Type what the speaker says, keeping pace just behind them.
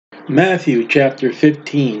Matthew chapter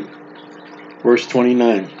 15, verse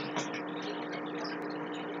 29.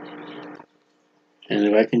 And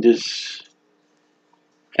if I can just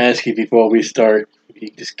ask you before we start, if you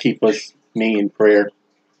just keep me in prayer.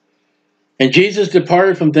 And Jesus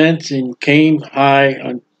departed from thence and came nigh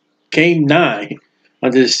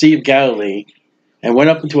unto the Sea of Galilee, and went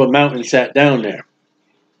up into a mountain and sat down there.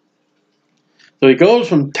 So he goes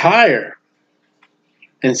from Tyre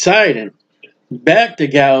and Sidon back to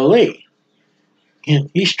Galilee. And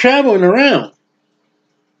he's traveling around.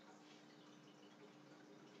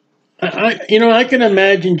 I can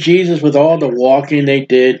imagine Jesus with all the walking they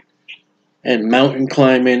did and mountain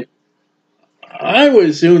climbing. I would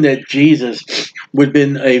assume that Jesus would have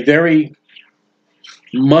been a very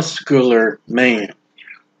muscular man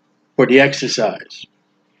for the exercise.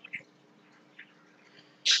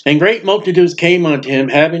 And great multitudes came unto him,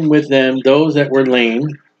 having with them those that were lame,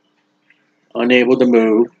 unable to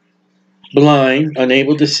move, blind,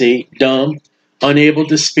 unable to see, dumb, unable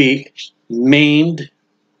to speak, maimed.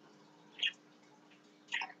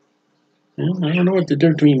 I don't know what the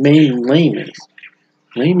difference between maimed and lame is.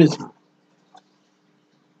 Lame is...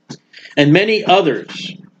 And many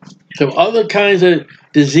others. So other kinds of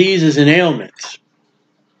diseases and ailments.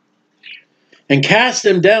 And cast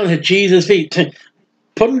them down at Jesus' feet.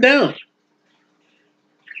 Put them down.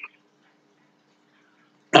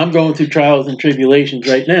 I'm going through trials and tribulations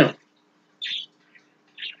right now.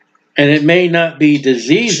 And it may not be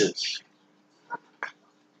diseases,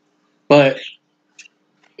 but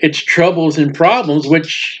it's troubles and problems,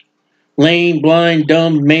 which lame, blind,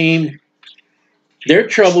 dumb, maimed, they're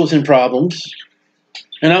troubles and problems.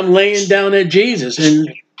 And I'm laying down at Jesus. And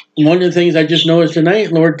one of the things I just noticed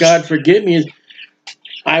tonight, Lord God, forgive me, is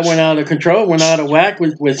I went out of control, went out of whack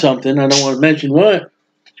with something. I don't want to mention what.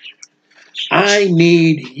 I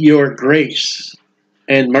need your grace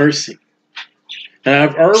and mercy. And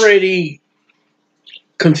I've already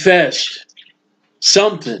confessed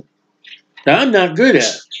something that I'm not good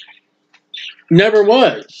at. Never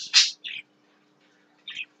was.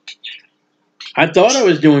 I thought I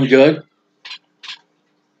was doing good,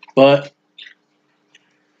 but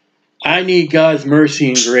I need God's mercy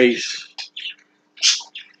and grace.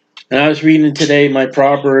 And I was reading today my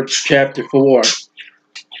Proverbs chapter 4.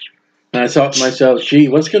 And I thought to myself, gee,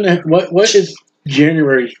 what is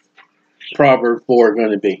January Proverb 4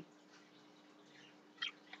 going to be?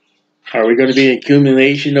 Are we going to be an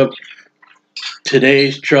accumulation of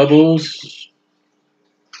today's troubles?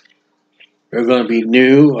 They're going to be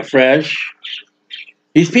new, afresh.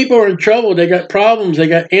 These people are in trouble. They got problems. They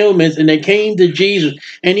got ailments. And they came to Jesus.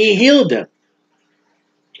 And he healed them.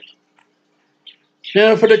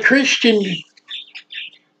 Now, for the Christian...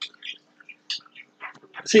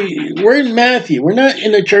 See, we're in Matthew. We're not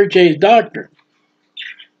in the church age doctrine.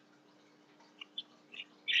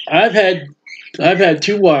 I've had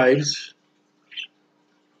two wives.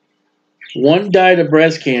 One died of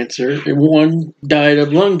breast cancer and one died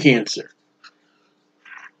of lung cancer.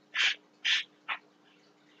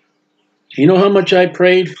 You know how much I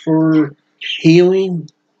prayed for healing?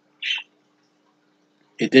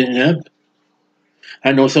 It didn't happen.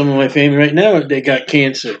 I know some of my family right now, they got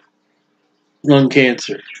cancer, lung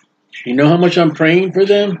cancer. You know how much I'm praying for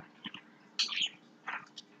them?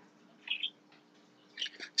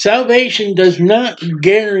 Salvation does not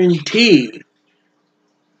guarantee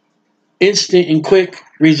instant and quick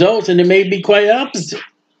results, and it may be quite opposite.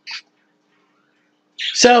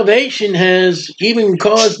 Salvation has even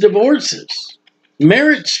caused divorces,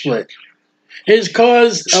 marriage split. It has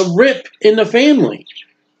caused a rip in the family.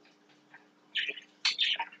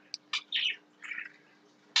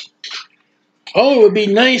 Oh, it would be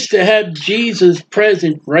nice to have Jesus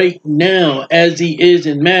present right now as he is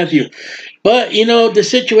in Matthew. But, you know, the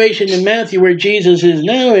situation in Matthew where Jesus is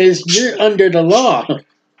now is you're under the law.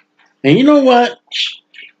 And you know what?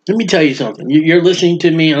 Let me tell you something. You're listening to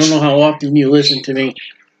me. I don't know how often you listen to me.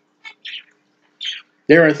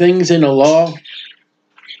 There are things in the law,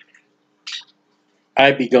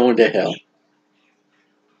 I'd be going to hell.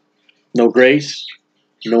 No grace,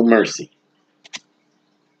 no mercy.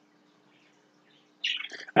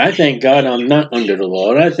 I thank God I'm not under the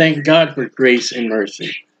law. And I thank God for grace and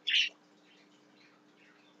mercy.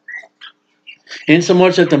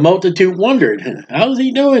 Insomuch that the multitude wondered, how is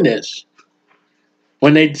he doing this?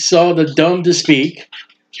 When they saw the dumb to speak,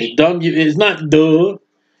 dumb is not duh,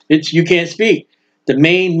 it's you can't speak. The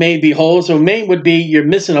maimed may be whole, so maimed would be you're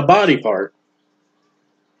missing a body part.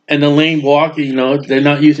 And the lame walk, you know, they're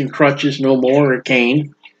not using crutches no more or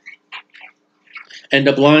cane. And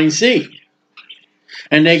the blind see.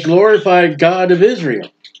 And they glorified God of Israel.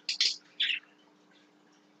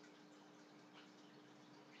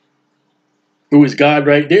 It was God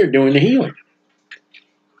right there doing the healing.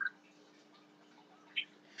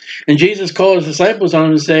 And Jesus called his disciples on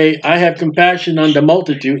him and say, I have compassion on the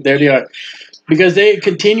multitude. There they are. Because they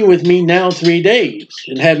continue with me now 3 days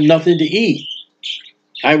and have nothing to eat.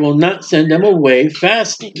 I will not send them away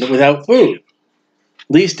fasting without food.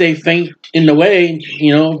 Least they faint in the way,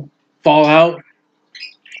 fall out,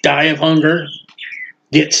 die of hunger,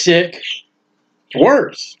 get sick,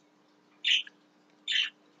 worse.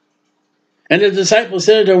 And the disciples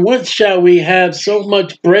said to him, what shall we have so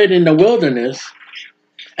much bread in the wilderness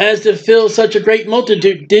as to fill such a great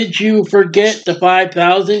multitude? Did you forget the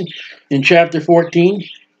 5,000 in chapter 14?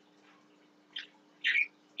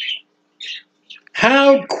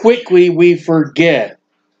 How quickly we forget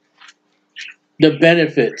the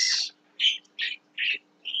benefits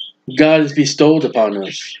God has bestowed upon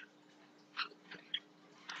us.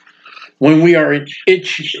 When we are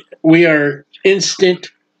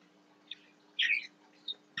instant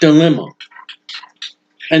dilemma.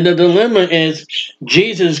 And the dilemma is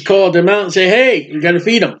Jesus called them out and said, hey, you got to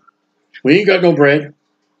feed them. We ain't got no bread.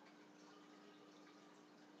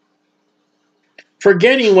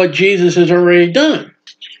 Forgetting what Jesus has already done.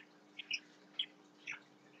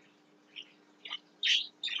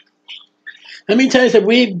 How many times have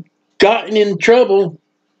we gotten in trouble,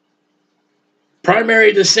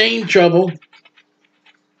 primarily the same trouble?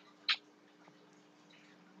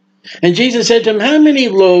 And Jesus said to them, how many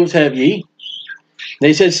loaves have ye?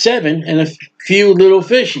 They said 7 and a few little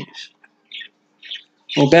fishes.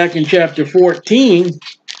 Well, back in chapter 14,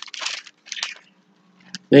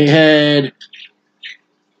 they had,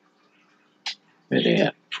 where they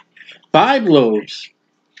at? 5 loaves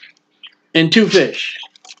and 2 fish.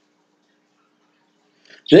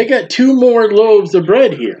 They got 2 more loaves of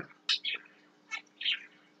bread here.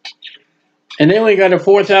 And they only got a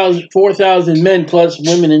 4,000 men plus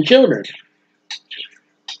women and children.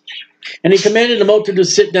 And he commanded the multitude to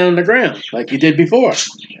sit down on the ground, like he did before.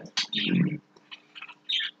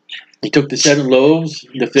 He took the 7 loaves,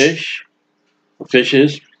 the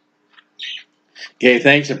fishes, gave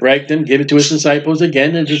thanks and broke them, gave it to his disciples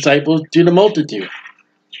again, and the disciples to the multitude.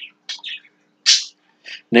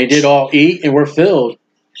 And they did all eat and were filled.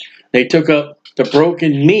 They took up the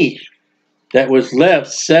broken meat that was left,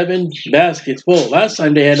 7 baskets full. Last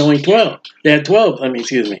time they had only 12. They had 12,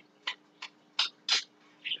 excuse me.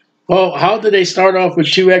 Well, how did they start off with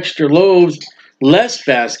 2 extra loaves, less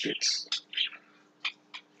baskets?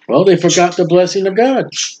 Well, they forgot the blessing of God.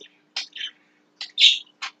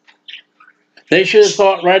 They should have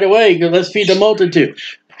thought right away, let's feed the multitude.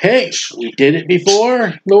 Hey, we did it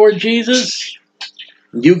before, Lord Jesus.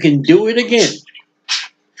 You can do it again.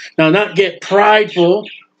 Now, not get prideful,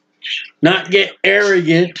 not get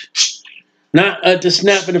arrogant, not at the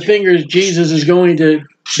snap of the fingers Jesus is going to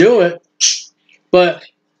do it, but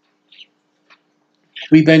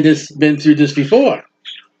we've been through this before.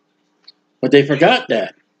 But they forgot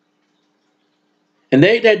that. And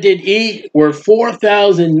they that did eat were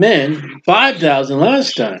 4,000 men, 5,000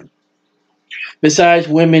 last time, besides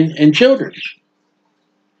women and children.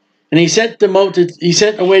 And he sent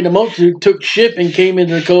away the multitude, took ship, and came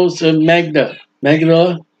into the coast of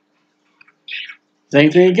Magdala. Same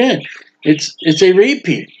thing again. It's a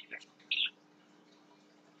repeat.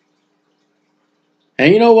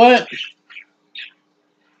 And you know what?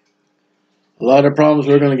 A lot of problems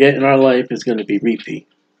we're going to get in our life is going to be repeat.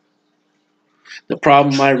 The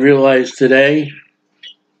problem I realize today,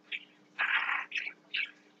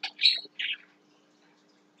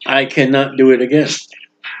 I cannot do it again.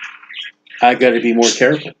 I got to be more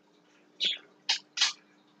careful.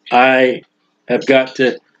 I have got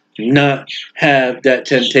to not have that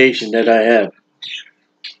temptation that I have.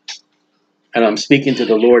 And I'm speaking to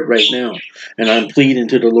the Lord right now. And I'm pleading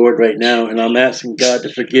to the Lord right now. And I'm asking God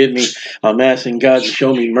to forgive me. I'm asking God to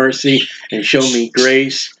show me mercy and show me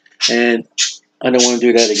grace. And I don't want to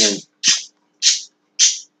do that again.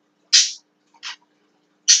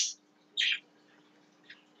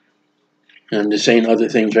 I'm just saying other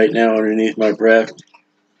things right now underneath my breath.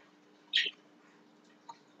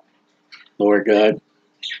 Lord God,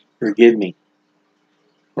 forgive me.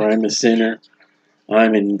 For I'm a sinner.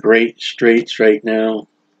 I'm in great straits right now.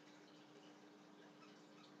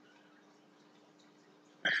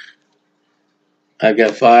 I've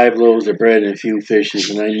got 5 loaves of bread and a few fishes,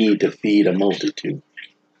 and I need to feed a multitude.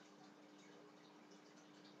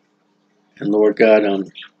 And Lord God, I'm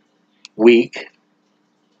weak.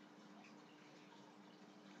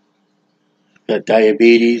 I've got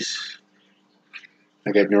diabetes.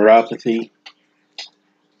 I got neuropathy.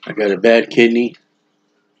 I got a bad kidney.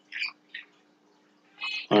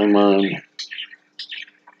 I'm on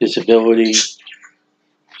disability.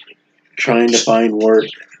 trying to find work.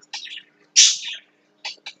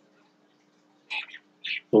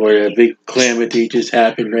 Lord, a big calamity just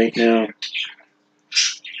happened right now.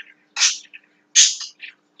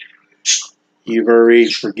 You've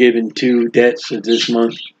already forgiven 2 debts of this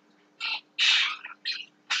month.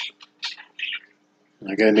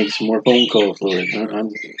 I gotta make some more phone calls, Lord.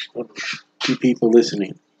 I'm 2 people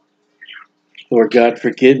listening. Lord God,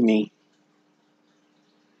 forgive me.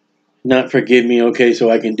 Not forgive me, okay, so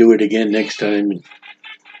I can do it again next time.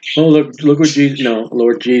 Oh, look what Jesus. No,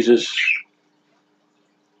 Lord Jesus,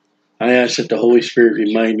 I ask that the Holy Spirit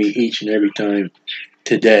remind me each and every time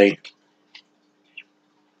today.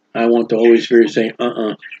 I want the Holy Spirit to say,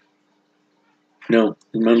 no,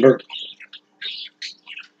 remember?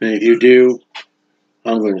 And if you do,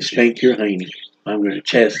 I'm going to spank your hiney. I'm going to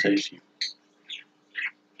chastise you.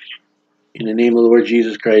 In the name of the Lord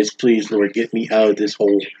Jesus Christ, please, Lord, get me out of this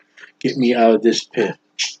hole. Get me out of this pit.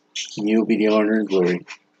 And you'll be the honor and glory.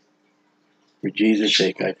 For Jesus'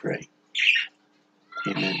 sake, I pray.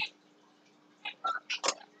 Amen.